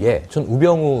폭로된 게 전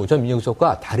우병우 전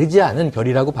민정수석과 다르지 않은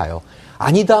결이라고 봐요.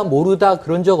 아니다, 모르다,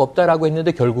 그런 적 없다라고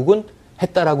했는데 결국은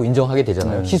했다라고 인정하게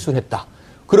되잖아요. 시술했다.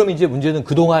 그럼 이제 문제는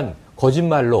그동안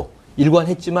거짓말로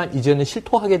일관했지만 이제는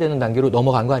실토하게 되는 단계로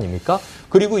넘어간 거 아닙니까?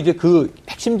 그리고 이제 그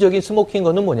핵심적인 스모킹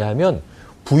거는 뭐냐 하면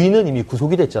부인은 이미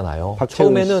구속이 됐잖아요.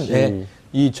 처음에는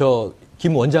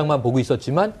김 원장만 보고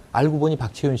있었지만 알고 보니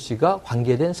박채윤 씨가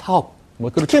관계된 사업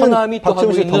그리고 처남이 또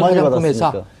하고 있는 화장품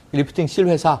회사 리프팅 실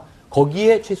회사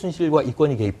거기에 최순실과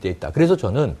이권이 개입돼 있다. 그래서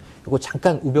저는 이거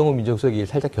잠깐 우병우 민정수석 얘기를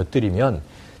살짝 곁들이면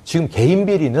지금 개인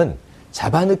비리는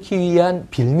잡아넣기 위한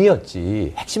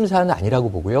빌미였지 핵심 사안은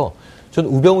아니라고 보고요. 전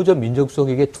우병우 전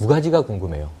민정수석에게 두 가지가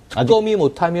궁금해요. 특검이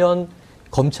못하면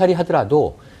검찰이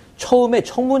하더라도 처음에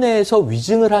청문회에서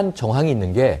위증을 한 정황이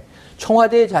있는 게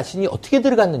청와대 자신이 어떻게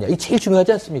들어갔느냐. 이게 제일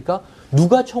중요하지 않습니까?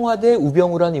 누가 청와대에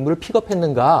우병우라는 인물을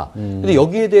픽업했는가. 근데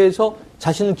여기에 대해서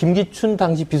자신은 김기춘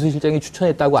당시 비서실장이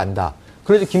추천했다고 안다.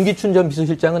 그래서 김기춘 전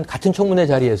비서실장은 같은 청문회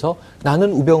자리에서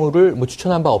나는 우병우를 뭐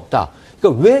추천한 바 없다.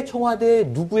 그러니까 왜 청와대에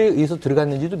누구에 의해서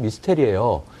들어갔는지도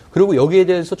미스테리예요. 그리고 여기에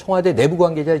대해서 청와대 내부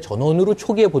관계자의 전원으로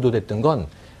초기에 보도됐던 건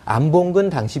안봉근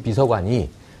당시 비서관이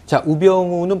자,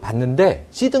 우병우는 봤는데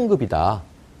C등급이다.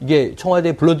 이게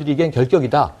청와대에 불러들이기엔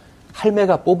결격이다.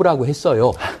 할매가 뽑으라고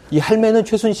했어요. 이 할매는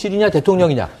최순실이냐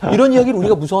대통령이냐 이런 이야기를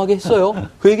우리가 무성하게 했어요.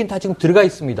 그 얘기는 다 지금 들어가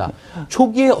있습니다.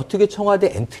 초기에 어떻게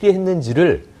청와대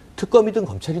엔트리했는지를 특검이든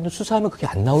검찰이든 수사하면 그게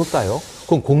안 나올까요?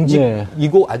 그건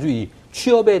공직이고 아주 이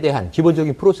취업에 대한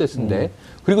기본적인 프로세스인데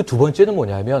그리고 두 번째는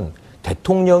뭐냐면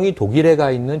대통령이 독일에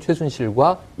가 있는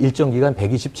최순실과 일정 기간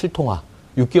 127통화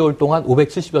 6개월 동안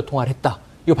 570여 통화를 했다.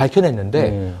 이거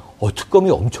밝혀냈는데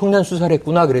특검이 엄청난 수사를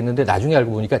했구나 그랬는데 나중에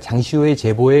알고 보니까 장시호의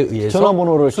제보에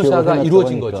의해서 수사가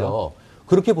이루어진 거죠.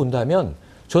 그렇게 본다면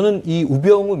저는 이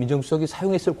우병우 민정수석이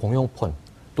사용했을 공용폰,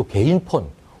 또 개인폰,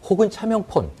 혹은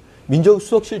차명폰,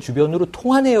 민정수석실 주변으로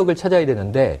통화 내역을 찾아야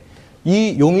되는데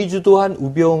이 용의주도한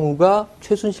우병우가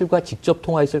최순실과 직접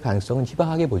통화했을 가능성은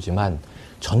희박하게 보지만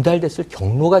전달됐을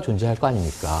경로가 존재할 거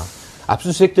아닙니까?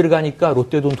 압수수색 들어가니까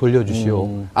롯데 돈 돌려주시오.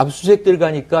 압수수색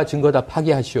들어가니까 증거 다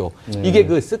파기하시오. 이게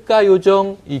그 쓱가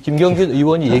요정 이 김경진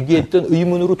의원이 얘기했던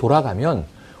의문으로 돌아가면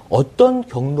어떤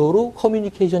경로로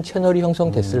커뮤니케이션 채널이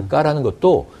형성됐을까라는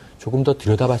것도 조금 더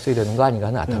들여다봤어야 되는 거 아닌가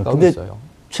하는 안타까움이 있어요.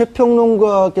 최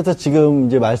평론가께서 지금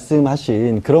이제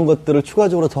말씀하신 그런 것들을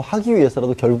추가적으로 더 하기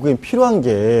위해서라도 결국엔 필요한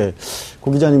게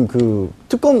고 기자님 그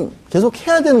특검 계속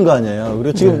해야 되는 거 아니에요.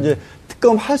 그리고 지금 이제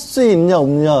특검 할 수 있냐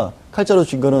없냐 칼자루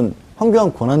쥔 거는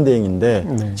황교안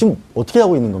권한대행인데 지금 어떻게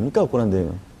하고 있는 겁니까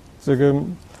권한대행은?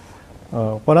 지금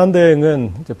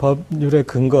권한대행은 이제 법률에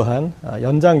근거한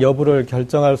연장 여부를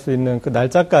결정할 수 있는 그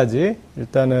날짜까지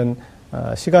일단은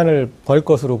시간을 벌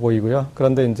것으로 보이고요.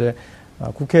 그런데 이제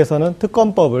국회에서는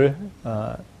특검법을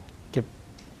이렇게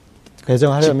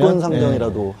개정하려면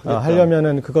직권상정이라도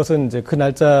하려면은 그것은 이제 그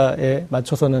날짜에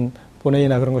맞춰서는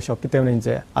본회의나 그런 것이 없기 때문에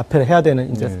이제 앞에 해야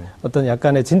되는 이제 어떤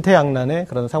약간의 진퇴양난의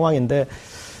그런 상황인데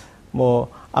뭐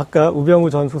아까 우병우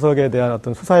전 수석에 대한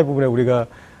어떤 수사의 부분에 우리가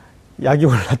약이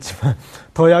올랐지만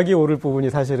더 약이 오를 부분이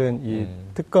사실은 이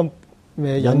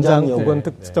특검의 연장 혹은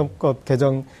특검법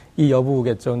개정 이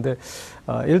여부겠죠. 근데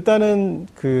일단은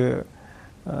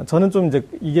저는 좀 이제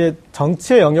이게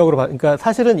정치의 영역으로 그러니까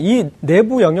사실은 이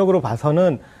내부 영역으로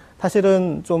봐서는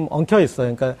사실은 좀 엉켜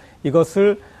있어요. 그러니까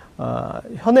이것을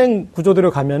현행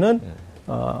구조대로 가면은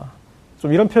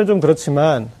좀 이런 표현 좀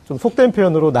그렇지만 좀 속된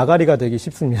표현으로 나가리가 되기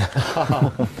쉽습니다.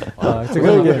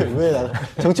 지금 왜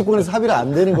정치권에서 합의가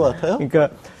안 되는 것 같아요? 그러니까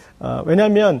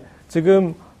왜냐하면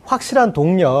지금 확실한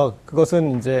동력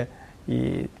그것은 이제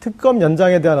이 특검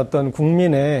연장에 대한 어떤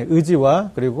국민의 의지와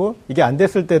그리고 이게 안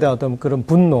됐을 때에 대한 어떤 그런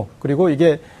분노 그리고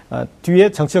이게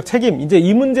뒤에 정치적 책임 이제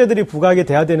이 문제들이 부각이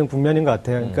돼야 되는 국면인 것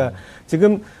같아요. 그러니까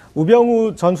지금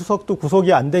우병우 전 수석도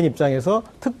구속이 안 된 입장에서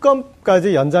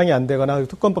특검까지 연장이 안 되거나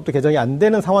특검법도 개정이 안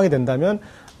되는 상황이 된다면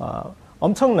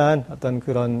엄청난 어떤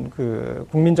그런 그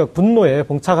국민적 분노에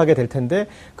봉착하게 될 텐데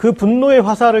그 분노의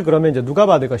화살을 그러면 이제 누가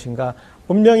받을 것인가?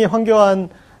 분명히 황교안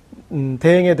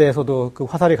대행에 대해서도 그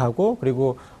화살이 가고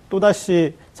그리고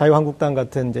또다시 자유한국당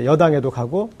같은 이제 여당에도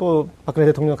가고 또 박근혜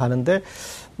대통령 가는데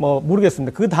뭐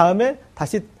모르겠습니다. 그 다음에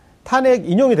다시 탄핵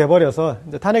인용이 돼버려서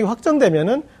이제 탄핵이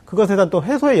확정되면은 그것에 대한 또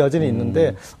회소의 여진이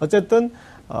있는데 어쨌든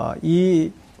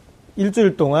이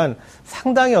일주일 동안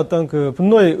상당히 어떤 그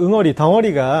분노의 응어리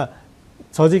덩어리가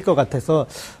젖을 것 같아서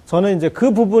저는 이제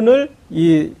그 부분을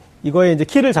이거에 이제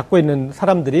키를 잡고 있는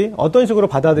사람들이 어떤 식으로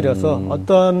받아들여서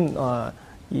어떤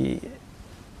이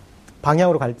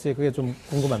방향으로 갈지 그게 좀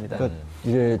궁금합니다. 그러니까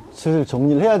이제 슬슬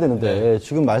정리를 해야 되는데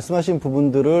지금 말씀하신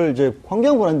부분들을 이제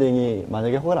황교안 권한대행이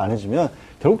만약에 허가를 안 해주면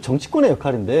결국 정치권의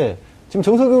역할인데 지금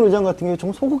정석영 의장 같은 경우에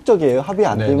좀 소극적이에요. 합의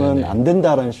안 되면 안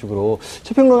된다라는 식으로.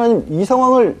 최 평론가님 이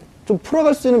상황을 좀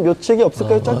풀어갈 수 있는 묘책이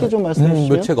없을까요? 짧게 좀 말씀해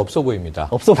주시면. 묘책 없어 보입니다.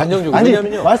 단정적으로. 아니,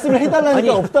 왜냐면요. 말씀을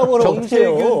해달라니까 없다고 그러면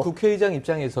정세균 국회의장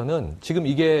입장에서는 지금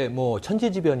이게 뭐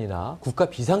천재지변이나 국가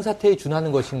비상사태에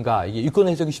준하는 것인가 이게 유권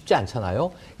해석이 쉽지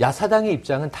않잖아요. 야사당의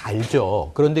입장은 다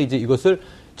알죠. 그런데 이제 이것을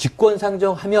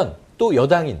직권상정하면 또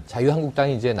여당인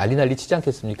자유한국당이 이제 난리 치지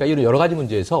않겠습니까? 이런 여러 가지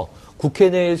문제에서 국회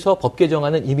내에서 법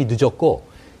개정안은 이미 늦었고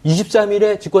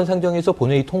 23일에 직권상정해서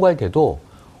본회의 통과돼도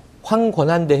황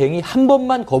권한대행이 한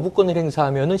번만 거부권을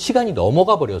행사하면은 시간이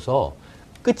넘어가 버려서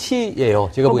끝이에요.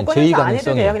 제가 보기엔 제의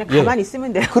가능성이. 안 해도 돼요. 그냥 가만히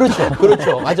있으면 돼요.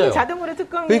 그렇죠. 맞아요. 자동으로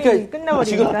특검이 지금 끝나버리니까.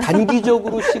 지금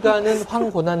단기적으로 시간은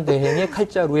황 권한대행의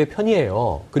칼자루의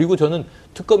편이에요. 그리고 저는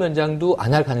특검 연장도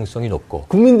안 할 가능성이 높고.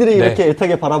 국민들이 이렇게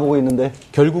애타게 바라보고 있는데.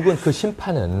 결국은 그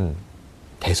심판은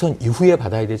대선 이후에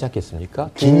받아야 되지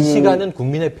않겠습니까? 긴 시간은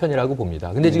국민의 편이라고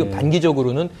봅니다. 근데 지금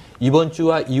단기적으로는 이번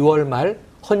주와 2월 말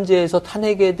헌재에서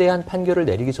탄핵에 대한 판결을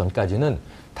내리기 전까지는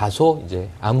다소 이제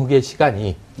암흑의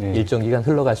시간이 일정 기간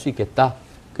흘러갈 수 있겠다.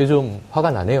 그게 좀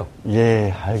화가 나네요.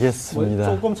 예, 알겠습니다.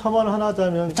 뭐 조금 첨언을 하나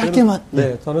하자면 짧게만.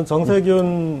 네, 저는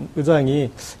정세균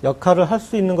의장이 역할을 할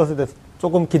수 있는 것에 대해서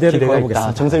조금 기대를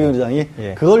걸어보겠습니다. 정세균 의장이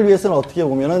예. 그걸 위해서는 어떻게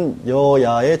보면은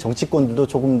여야의 정치권들도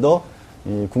조금 더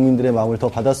국민들의 마음을 더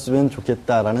받았으면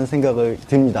좋겠다라는 생각이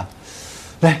듭니다.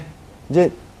 네,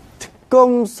 이제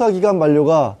특검 수사 기간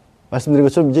만료가 말씀드린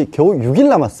것처럼 이제 겨우 6일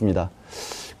남았습니다.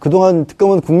 그동안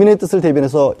특검은 국민의 뜻을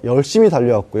대변해서 열심히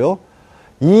달려왔고요.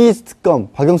 이 특검,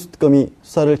 박영수 특검이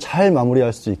수사를 잘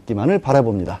마무리할 수 있기만을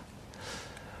바라봅니다.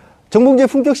 정봉주의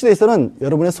품격시대에서는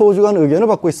여러분의 소중한 의견을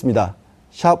받고 있습니다.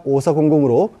 샵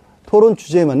 5400으로 토론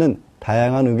주제에 맞는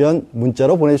다양한 의견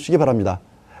문자로 보내주시기 바랍니다.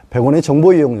 100원의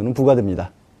정보 이용료는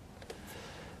부과됩니다.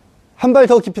 한 발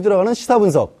더 깊이 들어가는 시사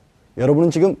분석.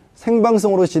 여러분은 지금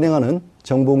생방송으로 진행하는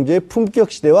정봉주의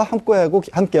품격시대와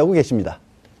함께하고 계십니다.